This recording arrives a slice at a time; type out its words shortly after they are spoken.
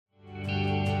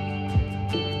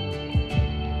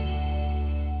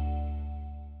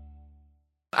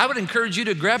I would encourage you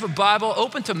to grab a Bible,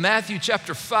 open to Matthew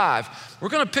chapter 5. We're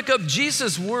going to pick up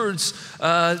Jesus' words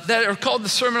that are called the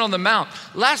Sermon on the Mount.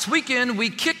 Last weekend,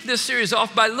 we kicked this series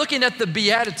off by looking at the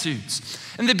Beatitudes.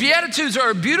 And the Beatitudes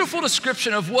are a beautiful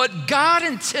description of what God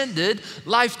intended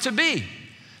life to be.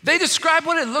 They describe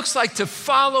what it looks like to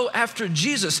follow after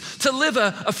Jesus, to live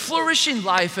a flourishing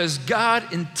life as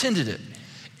God intended it.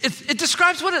 It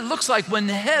describes what it looks like when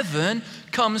heaven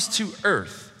comes to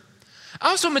earth. I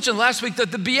also mentioned last week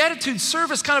that the Beatitudes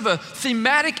serve as kind of a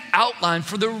thematic outline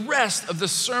for the rest of the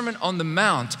Sermon on the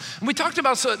Mount. And we talked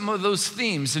about some of those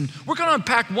themes, and we're going to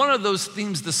unpack one of those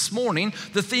themes this morning,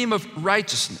 the theme of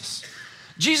righteousness.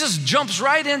 Jesus jumps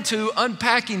right into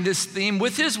unpacking this theme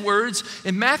with his words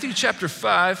in Matthew chapter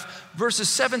 5, verses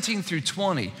 17 through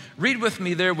 20. Read with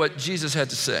me there what Jesus had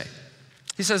to say.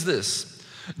 He says this,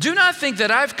 "Do not think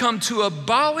that I've come to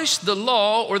abolish the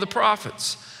law or the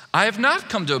prophets. I have not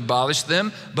come to abolish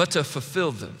them, but to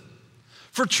fulfill them.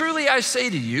 For truly I say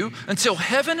to you, until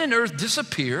heaven and earth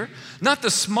disappear, not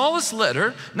the smallest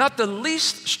letter, not the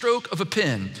least stroke of a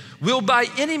pen, will by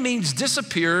any means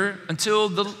disappear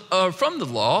from the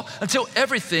law until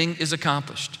everything is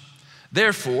accomplished.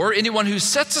 Therefore, anyone who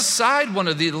sets aside one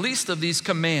of the least of these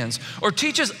commands or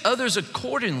teaches others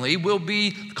accordingly will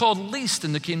be called least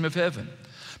in the kingdom of heaven.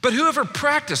 But whoever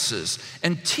practices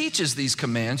and teaches these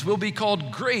commands will be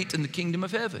called great in the kingdom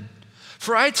of heaven.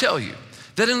 For I tell you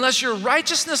that unless your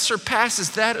righteousness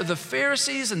surpasses that of the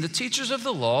Pharisees and the teachers of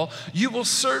the law, you will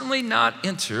certainly not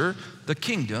enter the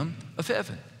kingdom of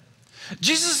heaven."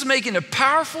 Jesus is making a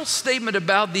powerful statement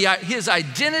about his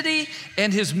identity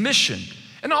and his mission,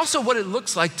 and also what it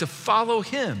looks like to follow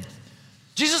him.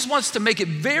 Jesus wants to make it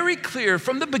very clear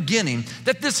from the beginning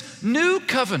that this new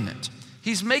covenant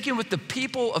he's making with the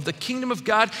people of the kingdom of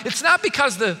God, it's not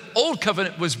because the old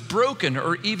covenant was broken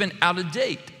or even out of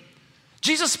date.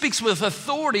 Jesus speaks with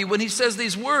authority when he says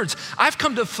these words, "I've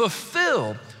come to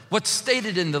fulfill what's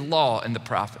stated in the law and the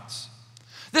prophets."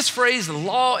 This phrase,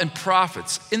 law and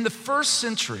prophets, in the first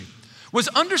century was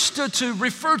understood to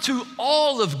refer to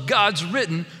all of God's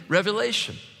written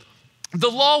revelation. The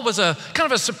law was a kind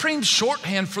of a supreme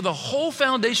shorthand for the whole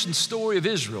foundation story of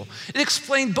Israel. It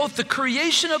explained both the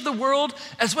creation of the world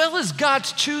as well as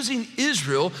God's choosing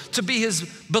Israel to be his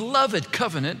beloved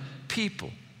covenant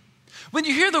people. When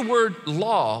you hear the word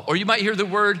law, or you might hear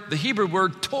the Hebrew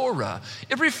word Torah,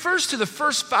 it refers to the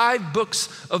first 5 books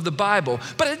of the Bible.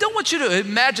 But I don't want you to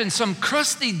imagine some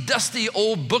crusty, dusty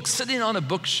old book sitting on a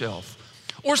bookshelf,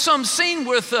 or some scene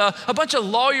with a bunch of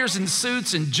lawyers in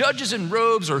suits and judges in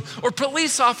robes, or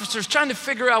police officers trying to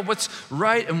figure out what's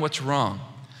right and what's wrong.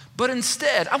 But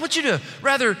instead, I want you to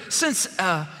rather sense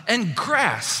and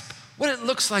grasp what it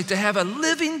looks like to have a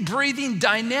living, breathing,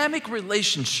 dynamic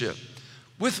relationship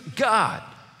with God,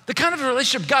 the kind of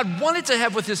relationship God wanted to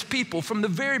have with his people from the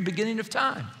very beginning of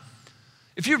time.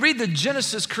 If you read the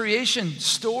Genesis creation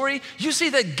story, you see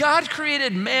that God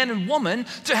created man and woman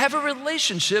to have a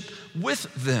relationship with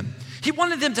them. He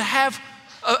wanted them to have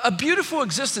a beautiful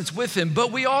existence with him,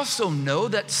 but we also know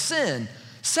that sin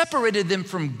separated them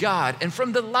from God and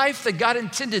from the life that God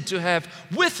intended to have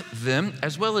with them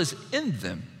as well as in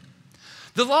them.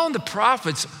 The law and the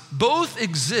prophets both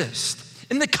exist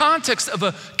in the context of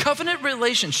a covenant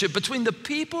relationship between the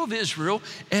people of Israel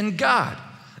and God.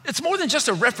 It's more than just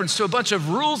a reference to a bunch of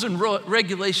rules and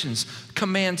regulations,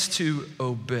 commands to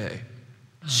obey.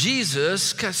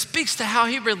 Jesus speaks to how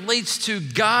he relates to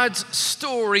God's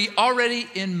story already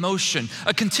in motion,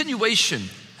 a continuation,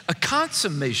 a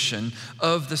consummation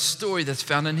of the story that's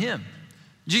found in him.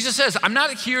 Jesus says, "I'm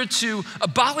not here to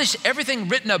abolish everything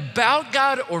written about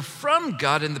God or from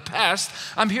God in the past.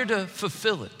 I'm here to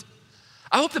fulfill it."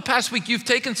 I hope the past week you've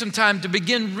taken some time to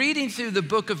begin reading through the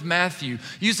book of Matthew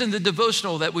using the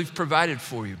devotional that we've provided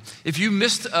for you. If you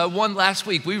missed one last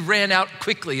week, we ran out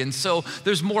quickly, and so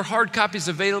there's more hard copies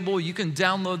available. You can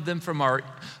download them from our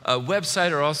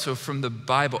website or also from the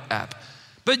Bible app.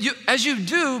 But as you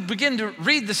do begin to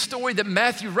read the story that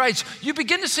Matthew writes, you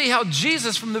begin to see how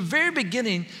Jesus from the very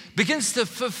beginning begins to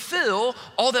fulfill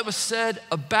all that was said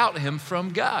about him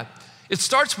from God. It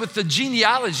starts with the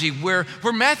genealogy where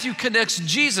Matthew connects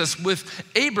Jesus with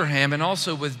Abraham and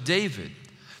also with David.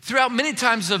 Throughout many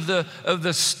times of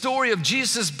the story of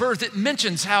Jesus' birth, it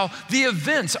mentions how the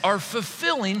events are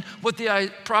fulfilling what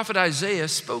the prophet Isaiah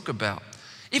spoke about.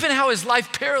 Even how his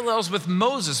life parallels with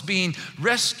Moses being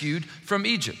rescued from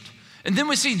Egypt. And then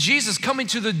we see Jesus coming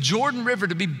to the Jordan River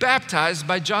to be baptized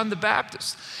by John the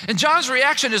Baptist. And John's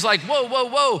reaction is like, whoa, whoa,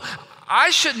 whoa. I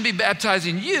shouldn't be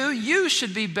baptizing you. You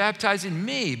should be baptizing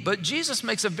me. But Jesus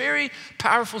makes a very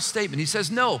powerful statement. He says,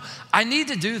 no, I need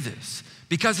to do this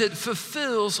because it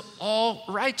fulfills all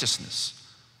righteousness.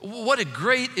 What a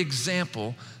great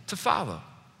example to follow.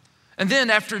 And then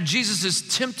after Jesus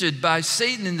is tempted by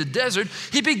Satan in the desert,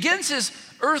 he begins his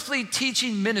earthly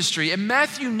teaching ministry. And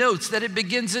Matthew notes that it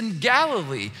begins in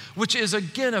Galilee, which is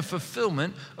again a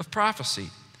fulfillment of prophecy.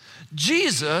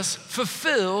 Jesus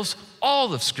fulfills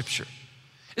all of Scripture.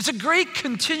 It's a great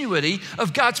continuity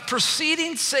of God's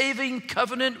preceding saving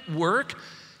covenant work.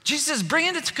 Jesus is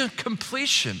bringing it to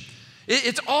completion.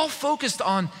 It's all focused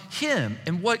on him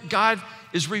and what God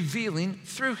is revealing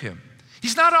through him.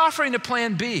 He's not offering a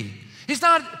plan B. He's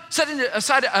not setting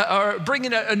aside or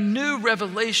bringing a new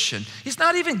revelation. He's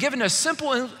not even giving a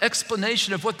simple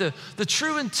explanation of what the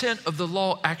true intent of the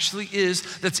law actually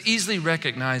is that's easily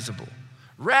recognizable.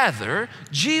 Rather,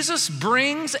 Jesus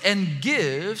brings and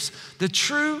gives the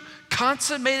true,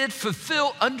 consummated,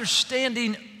 fulfilled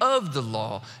understanding of the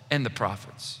law and the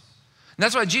prophets. And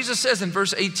that's why Jesus says in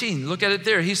verse 18, look at it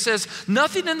there. He says,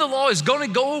 nothing in the law is going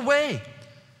to go away.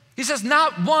 He says,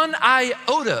 not one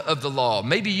iota of the law.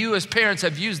 Maybe you as parents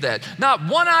have used that. Not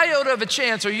one iota of a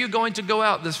chance are you going to go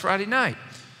out this Friday night.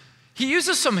 He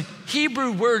uses some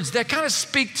Hebrew words that kind of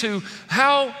speak to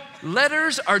how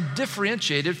letters are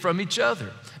differentiated from each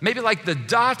other. Maybe like the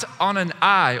dot on an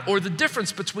I, or the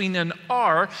difference between an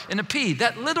R and a P.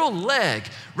 That little leg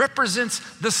represents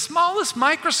the smallest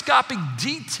microscopic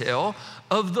detail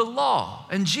of the law.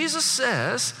 And Jesus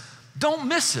says, don't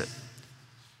miss it.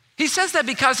 He says that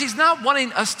because he's not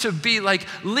wanting us to be like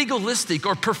legalistic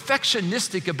or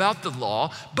perfectionistic about the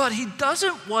law, but he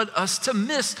doesn't want us to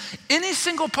miss any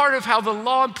single part of how the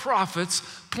law and prophets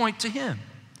point to him.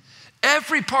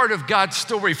 Every part of God's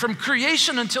story, from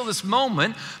creation until this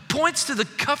moment, points to the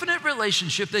covenant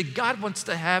relationship that God wants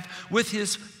to have with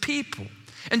his people.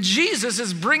 And Jesus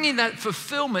is bringing that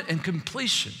fulfillment and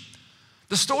completion.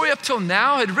 The story up till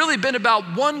now had really been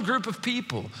about one group of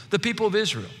people, the people of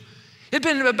Israel. It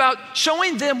had been about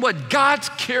showing them what God's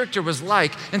character was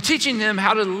like and teaching them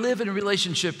how to live in a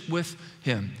relationship with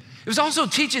him. It was also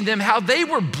teaching them how they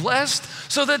were blessed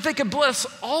so that they could bless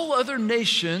all other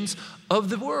nations of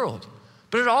the world.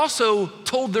 But it also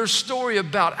told their story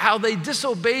about how they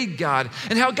disobeyed God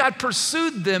and how God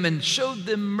pursued them and showed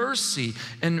them mercy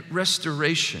and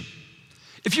restoration.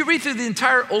 If you read through the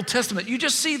entire Old Testament, you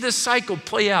just see this cycle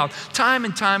play out time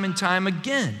and time and time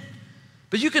again.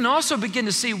 But you can also begin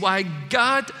to see why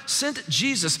God sent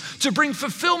Jesus to bring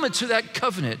fulfillment to that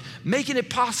covenant, making it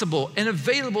possible and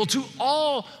available to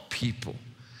all people,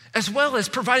 as well as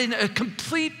providing a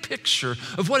complete picture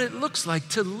of what it looks like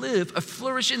to live a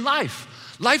flourishing life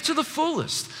to the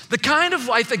fullest, the kind of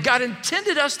life that God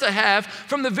intended us to have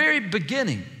from the very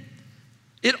beginning.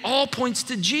 It all points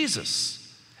to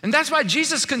Jesus. And that's why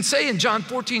Jesus can say in John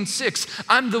 14:6,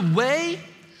 I'm the way,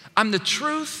 I'm the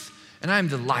truth, and I'm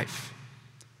the life.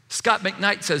 Scott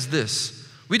McKnight says this,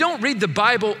 we don't read the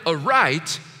Bible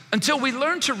aright until we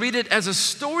learn to read it as a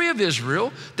story of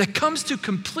Israel that comes to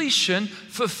completion,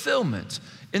 fulfillment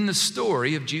in the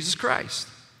story of Jesus Christ.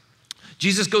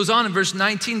 Jesus goes on in verse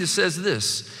 19 to says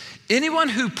this, anyone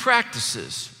who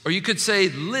practices, or you could say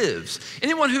lives,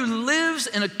 anyone who lives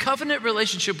in a covenant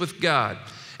relationship with God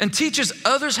and teaches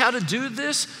others how to do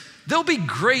this, they'll be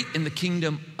great in the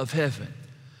kingdom of heaven.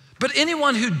 But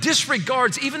anyone who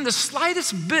disregards even the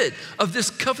slightest bit of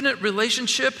this covenant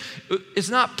relationship is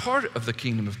not part of the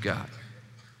kingdom of God.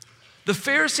 The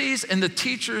Pharisees and the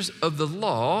teachers of the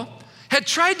law had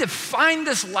tried to find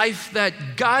this life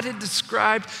that God had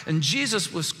described and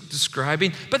Jesus was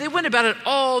describing, but they went about it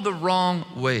all the wrong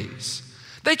ways.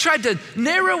 They tried to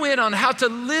narrow in on how to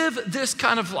live this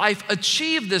kind of life,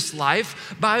 achieve this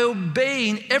life by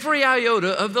obeying every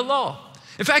iota of the law.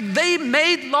 In fact, they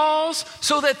made laws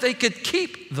so that they could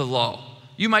keep the law.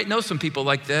 You might know some people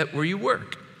like that where you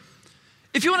work.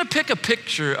 If you want to pick a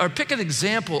picture or pick an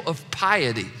example of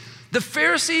piety, the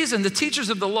Pharisees and the teachers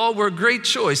of the law were a great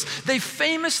choice. They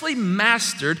famously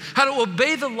mastered how to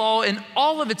obey the law in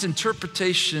all of its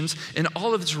interpretations and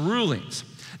all of its rulings.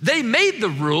 They made the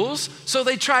rules, so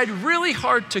they tried really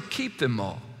hard to keep them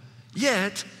all.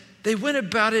 Yet, they went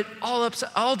about it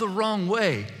all the wrong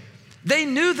way. They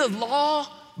knew the law,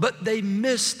 but they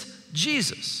missed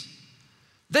Jesus.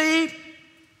 They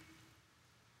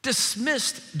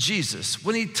dismissed Jesus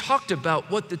when he talked about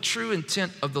what the true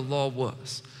intent of the law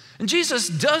was. And Jesus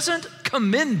doesn't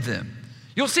commend them.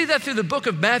 You'll see that through the book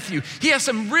of Matthew. He has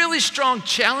some really strong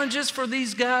challenges for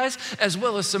these guys, as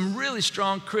well as some really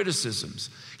strong criticisms.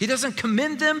 He doesn't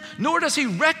commend them, nor does he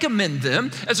recommend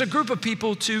them as a group of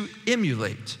people to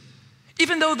emulate.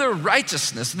 Even though their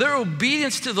righteousness, their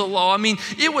obedience to the law,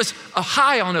 it was a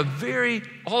high on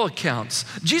all accounts.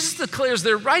 Jesus declares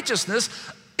their righteousness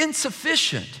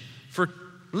insufficient for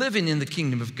living in the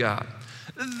kingdom of God.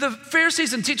 The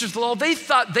Pharisees and teachers of the law, they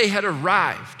thought they had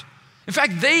arrived. In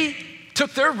fact, they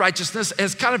took their righteousness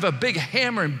as kind of a big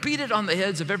hammer and beat it on the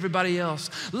heads of everybody else,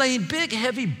 laying big,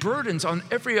 heavy burdens on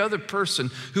every other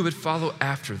person who would follow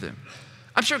after them.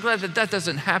 I'm sure glad that that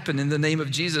doesn't happen in the name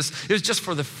of Jesus. It was just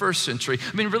for the first century.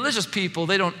 I mean, religious people,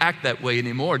 they don't act that way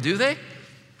anymore, do they?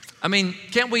 I mean,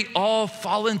 can't we all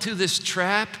fall into this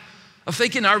trap of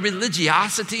thinking our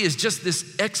religiosity is just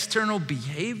this external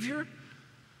behavior?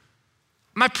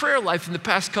 My prayer life in the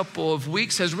past couple of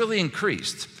weeks has really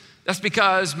increased. That's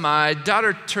because my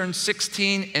daughter turned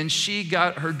 16 and she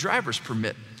got her driver's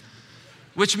permit,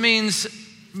 which means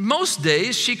most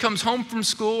days she comes home from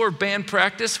school or band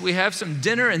practice, we have some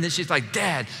dinner, and then she's like,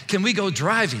 "Dad, can we go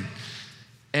driving?"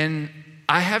 And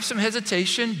I have some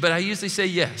hesitation, but I usually say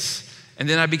yes. And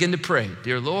then I begin to pray,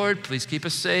 "Dear Lord, please keep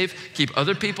us safe, keep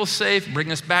other people safe,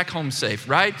 bring us back home safe,"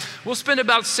 right? We'll spend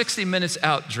about 60 minutes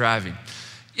out driving.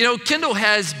 You know, Kendall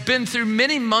has been through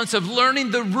many months of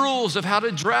learning the rules of how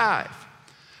to drive.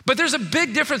 But there's a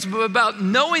big difference about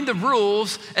knowing the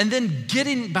rules and then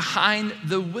getting behind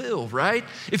the wheel, right?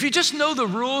 If you just know the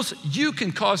rules, you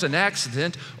can cause an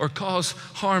accident or cause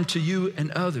harm to you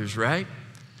and others, right?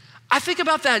 I think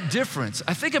about that difference.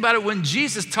 I think about it when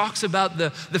Jesus talks about the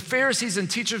Pharisees and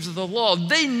teachers of the law.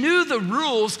 They knew the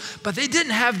rules, but they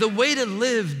didn't have the way to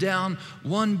live down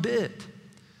one bit.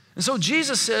 And so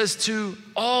Jesus says to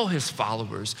all his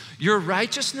followers, your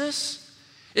righteousness,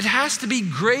 it has to be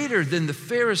greater than the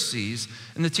Pharisees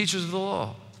and the teachers of the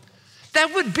law.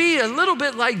 That would be a little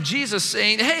bit like Jesus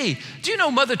saying, "Hey, do you know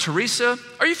Mother Teresa?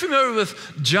 Are you familiar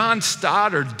with John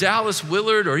Stott or Dallas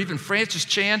Willard or even Francis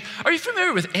Chan? Are you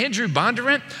familiar with Andrew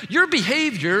Bondurant? Your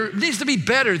behavior needs to be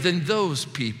better than those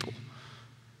people."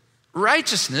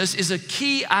 Righteousness is a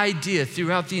key idea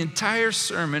throughout the entire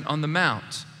Sermon on the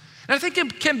Mount. And I think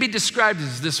it can be described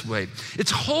as this way.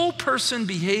 It's whole person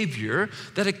behavior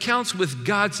that accounts with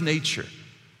God's nature,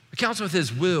 accounts with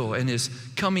his will and his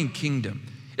coming kingdom.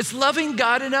 It's loving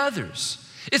God and others.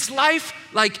 It's life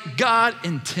like God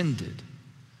intended.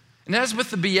 And as with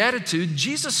the Beatitude,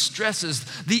 Jesus stresses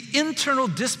the internal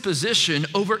disposition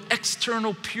over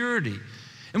external purity.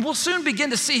 And we'll soon begin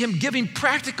to see him giving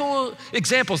practical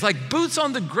examples like boots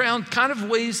on the ground kind of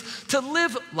ways to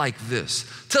live like this,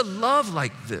 to love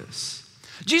like this.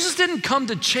 Jesus didn't come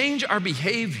to change our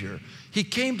behavior. He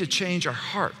came to change our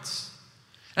hearts.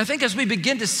 And I think as we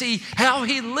begin to see how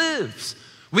he lives,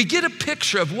 we get a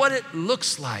picture of what it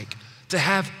looks like to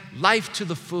have life to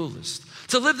the fullest,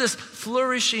 to live this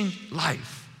flourishing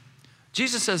life.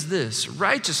 Jesus says this,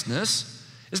 righteousness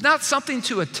is not something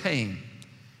to attain.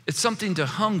 It's something to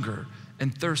hunger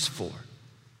and thirst for.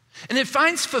 And it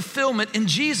finds fulfillment in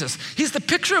Jesus. He's the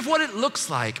picture of what it looks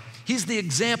like. He's the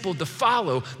example to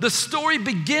follow. The story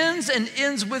begins and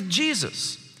ends with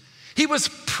Jesus. He was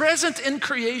present in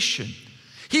creation.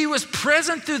 He was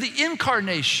present through the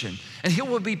incarnation, and he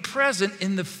will be present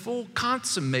in the full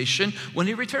consummation when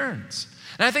he returns.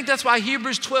 And I think that's why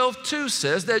Hebrews 12:2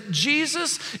 says that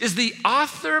Jesus is the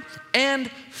author and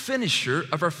finisher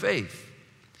of our faith.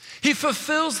 He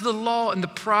fulfills the law and the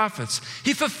prophets.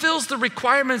 He fulfills the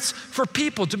requirements for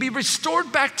people to be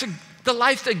restored back to the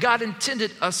life that God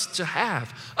intended us to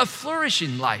have, a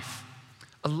flourishing life,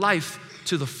 a life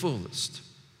to the fullest.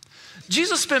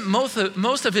 Jesus spent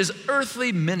most of his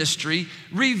earthly ministry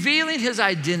revealing his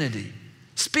identity,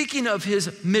 speaking of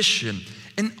his mission,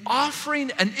 and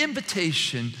offering an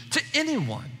invitation to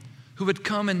anyone who would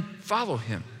come and follow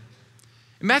him.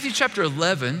 In Matthew chapter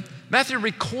 11, Matthew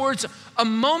records a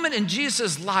moment in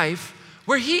Jesus' life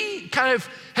where he kind of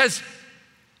has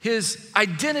his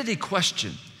identity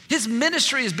questioned. His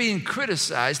ministry is being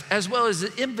criticized as well as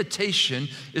the invitation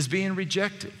is being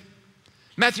rejected.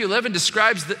 Matthew 11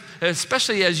 describes,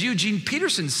 especially as Eugene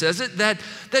Peterson says it, that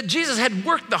Jesus had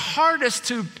worked the hardest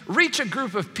to reach a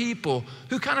group of people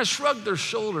who kind of shrugged their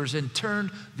shoulders and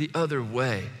turned the other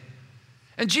way.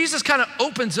 And Jesus kind of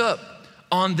opens up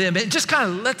on them and just kind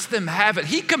of lets them have it.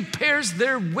 He compares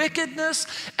their wickedness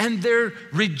and their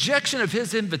rejection of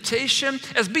his invitation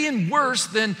as being worse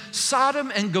than Sodom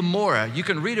and Gomorrah. You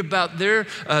can read about their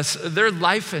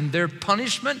life and their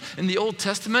punishment in the Old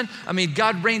Testament. I mean,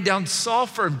 God rained down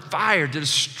sulfur and fire to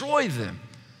destroy them.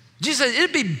 Jesus said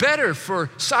it'd be better for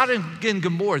Sodom and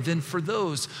Gomorrah than for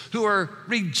those who are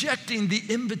rejecting the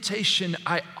invitation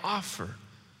I offer.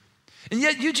 And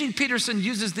yet Eugene Peterson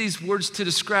uses these words to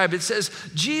describe. It says,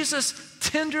 Jesus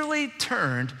tenderly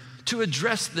turned to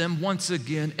address them once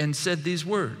again and said these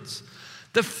words,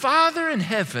 "The Father in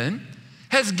heaven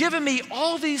has given me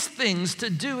all these things to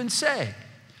do and say.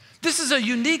 This is a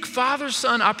unique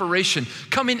father-son operation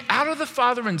coming out of the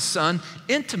Father and Son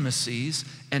intimacies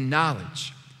and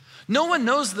knowledge. No one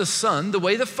knows the Son the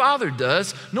way the Father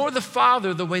does, nor the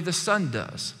Father the way the Son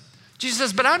does. Jesus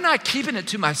says, but I'm not keeping it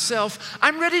to myself.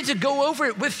 I'm ready to go over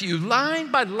it with you,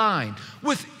 line by line,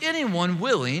 with anyone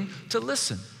willing to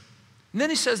listen. And then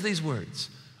he says these words,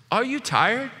 are you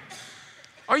tired?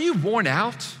 Are you worn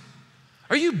out?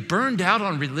 Are you burned out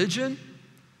on religion?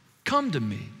 Come to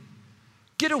me.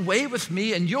 Get away with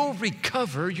me and you'll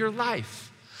recover your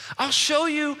life. I'll show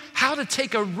you how to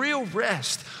take a real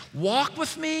rest. Walk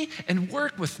with me and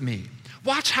work with me.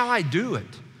 Watch how I do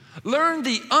it. Learn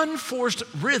the unforced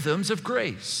rhythms of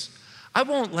grace. I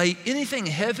won't lay anything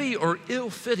heavy or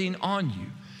ill-fitting on you.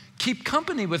 Keep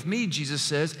company with me, Jesus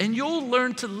says, and you'll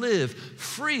learn to live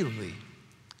freely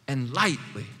and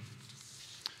lightly.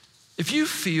 If you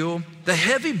feel the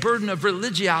heavy burden of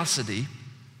religiosity,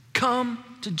 come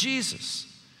to Jesus.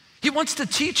 He wants to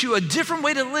teach you a different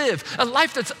way to live, a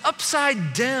life that's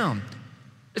upside down.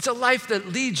 It's a life that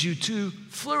leads you to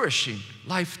flourishing,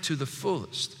 life to the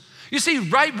fullest. You see,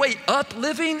 right way up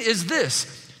living is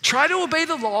this: try to obey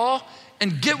the law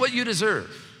and get what you deserve.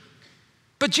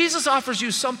 But Jesus offers you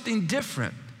something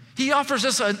different. He offers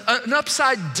us an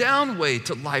upside down way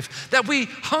to life, that we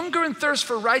hunger and thirst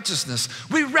for righteousness.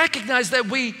 We recognize that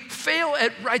we fail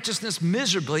at righteousness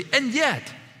miserably, and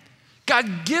yet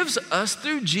God gives us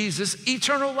through Jesus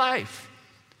eternal life,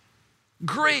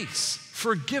 grace,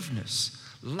 forgiveness,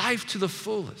 life to the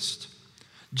fullest.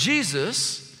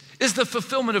 Jesus is the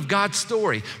fulfillment of God's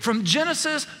story from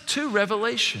Genesis to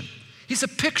Revelation. He's a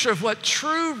picture of what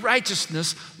true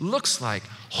righteousness looks like,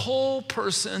 whole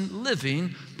person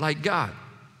living like God.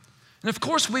 And of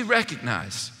course, we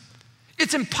recognize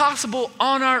it's impossible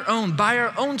on our own, by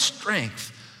our own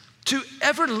strength, to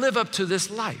ever live up to this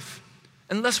life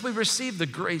unless we receive the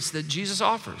grace that Jesus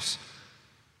offers.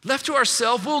 Left to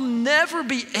ourselves, we'll never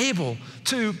be able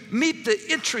to meet the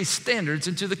entry standards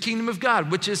into the kingdom of God,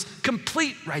 which is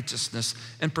complete righteousness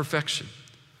and perfection.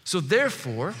 So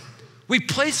therefore, we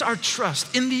place our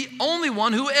trust in the only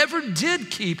one who ever did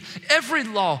keep every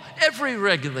law, every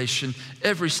regulation,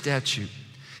 every statute.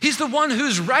 He's the one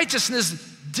whose righteousness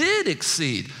did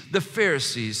exceed the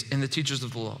Pharisees and the teachers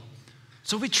of the law.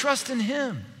 So we trust in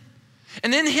him.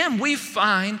 And in him, we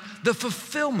find the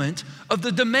fulfillment of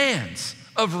the demands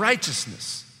of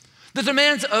righteousness, the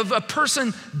demands of a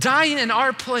person dying in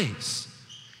our place.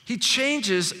 He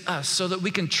changes us so that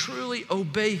we can truly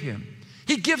obey him.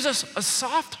 He gives us a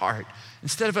soft heart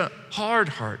instead of a hard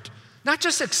heart, not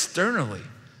just externally,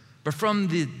 but from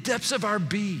the depths of our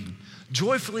being,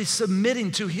 joyfully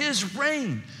submitting to his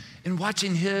reign and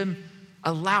watching him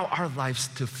allow our lives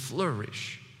to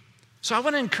flourish. So I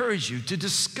want to encourage you to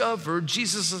discover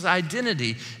Jesus'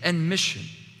 identity and mission.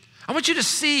 I want you to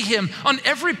see him on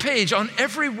every page, on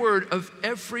every word of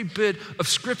every bit of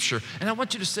scripture. And I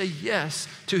want you to say yes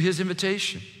to his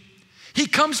invitation. He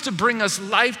comes to bring us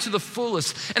life to the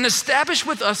fullest and establish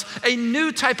with us a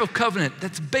new type of covenant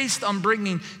that's based on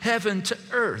bringing heaven to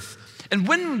earth. And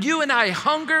when you and I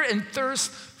hunger and thirst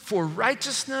for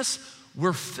righteousness,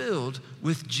 we're filled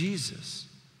with Jesus.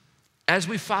 As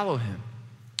we follow him,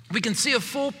 we can see a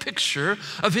full picture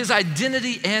of his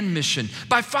identity and mission.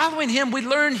 By following him, we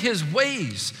learn his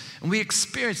ways and we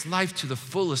experience life to the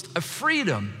fullest, a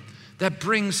freedom that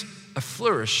brings a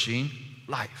flourishing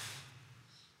life.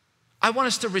 I want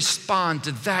us to respond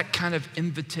to that kind of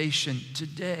invitation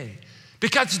today,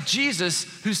 because Jesus,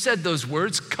 who said those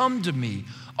words, "Come to me,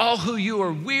 all who you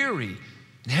are weary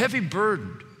and heavy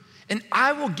burdened, and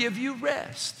I will give you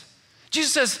rest."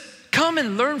 Jesus says, "Come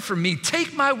and learn from me.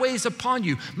 Take my ways upon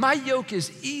you. My yoke is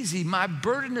easy. My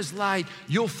burden is light.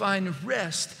 You'll find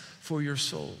rest for your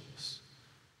souls."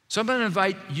 So I'm going to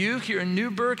invite you here in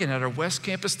Newburgh and at our West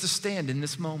Campus to stand in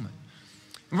this moment.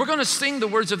 And we're going to sing the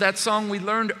words of that song we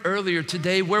learned earlier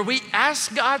today, where we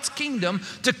ask God's kingdom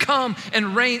to come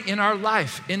and reign in our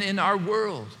life and in our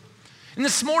world. And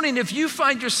this morning, if you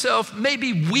find yourself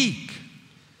maybe weak,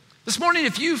 this morning,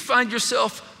 if you find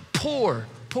yourself poor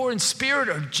in spirit,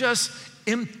 or just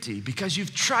empty because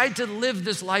you've tried to live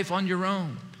this life on your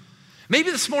own. Maybe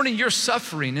this morning you're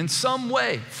suffering in some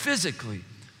way, physically,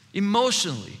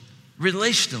 emotionally,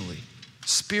 relationally,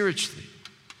 spiritually.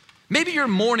 Maybe you're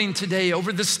mourning today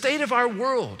over the state of our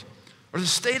world, or the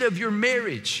state of your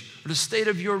marriage, or the state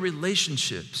of your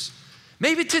relationships.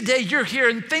 Maybe today you're here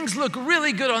and things look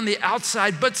really good on the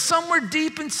outside, but somewhere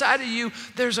deep inside of you,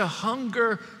 there's a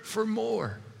hunger for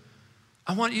more.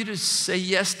 I want you to say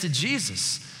yes to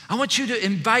Jesus. I want you to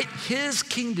invite his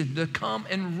kingdom to come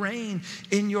and reign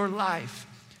in your life.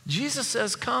 Jesus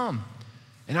says, "Come."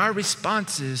 And our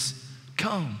response is,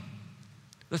 "Come,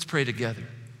 Let's pray together.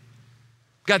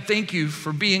 God, thank you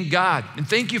for being God, and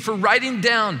thank you for writing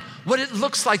down what it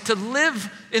looks like to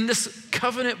live in this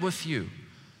covenant with you.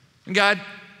 And God,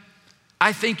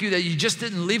 I thank you that you just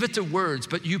didn't leave it to words,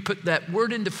 but you put that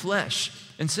word into flesh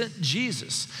and sent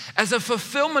Jesus as a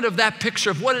fulfillment of that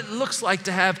picture of what it looks like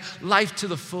to have life to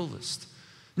the fullest.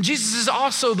 And Jesus is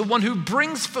also the one who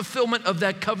brings fulfillment of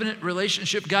that covenant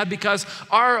relationship, God, because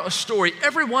our story,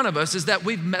 every one of us, is that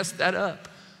we've messed that up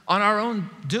on our own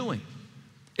doing.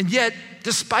 And yet,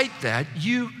 despite that,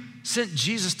 you sent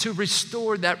Jesus to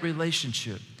restore that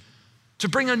relationship, to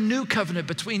bring a new covenant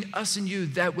between us and you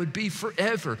that would be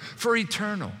forever, for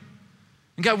eternal.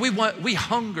 And God, we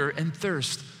hunger and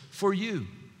thirst for you.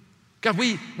 God,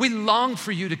 we long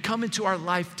for you to come into our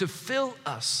life, to fill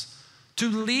us, to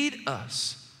lead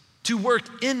us, to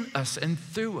work in us and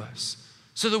through us,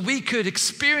 so that we could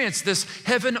experience this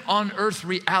heaven on earth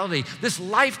reality, this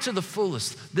life to the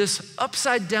fullest, this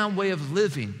upside down way of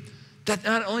living that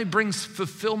not only brings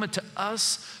fulfillment to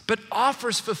us, but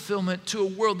offers fulfillment to a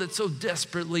world that so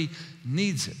desperately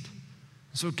needs it.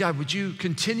 So God, would you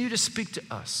continue to speak to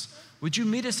us? Would you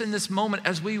meet us in this moment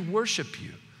as we worship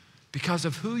you? Because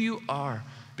of who you are,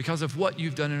 because of what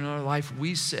you've done in our life,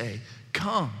 we say,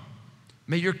 come.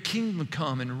 May your kingdom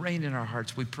come and reign in our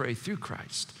hearts, we pray through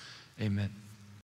Christ. Amen.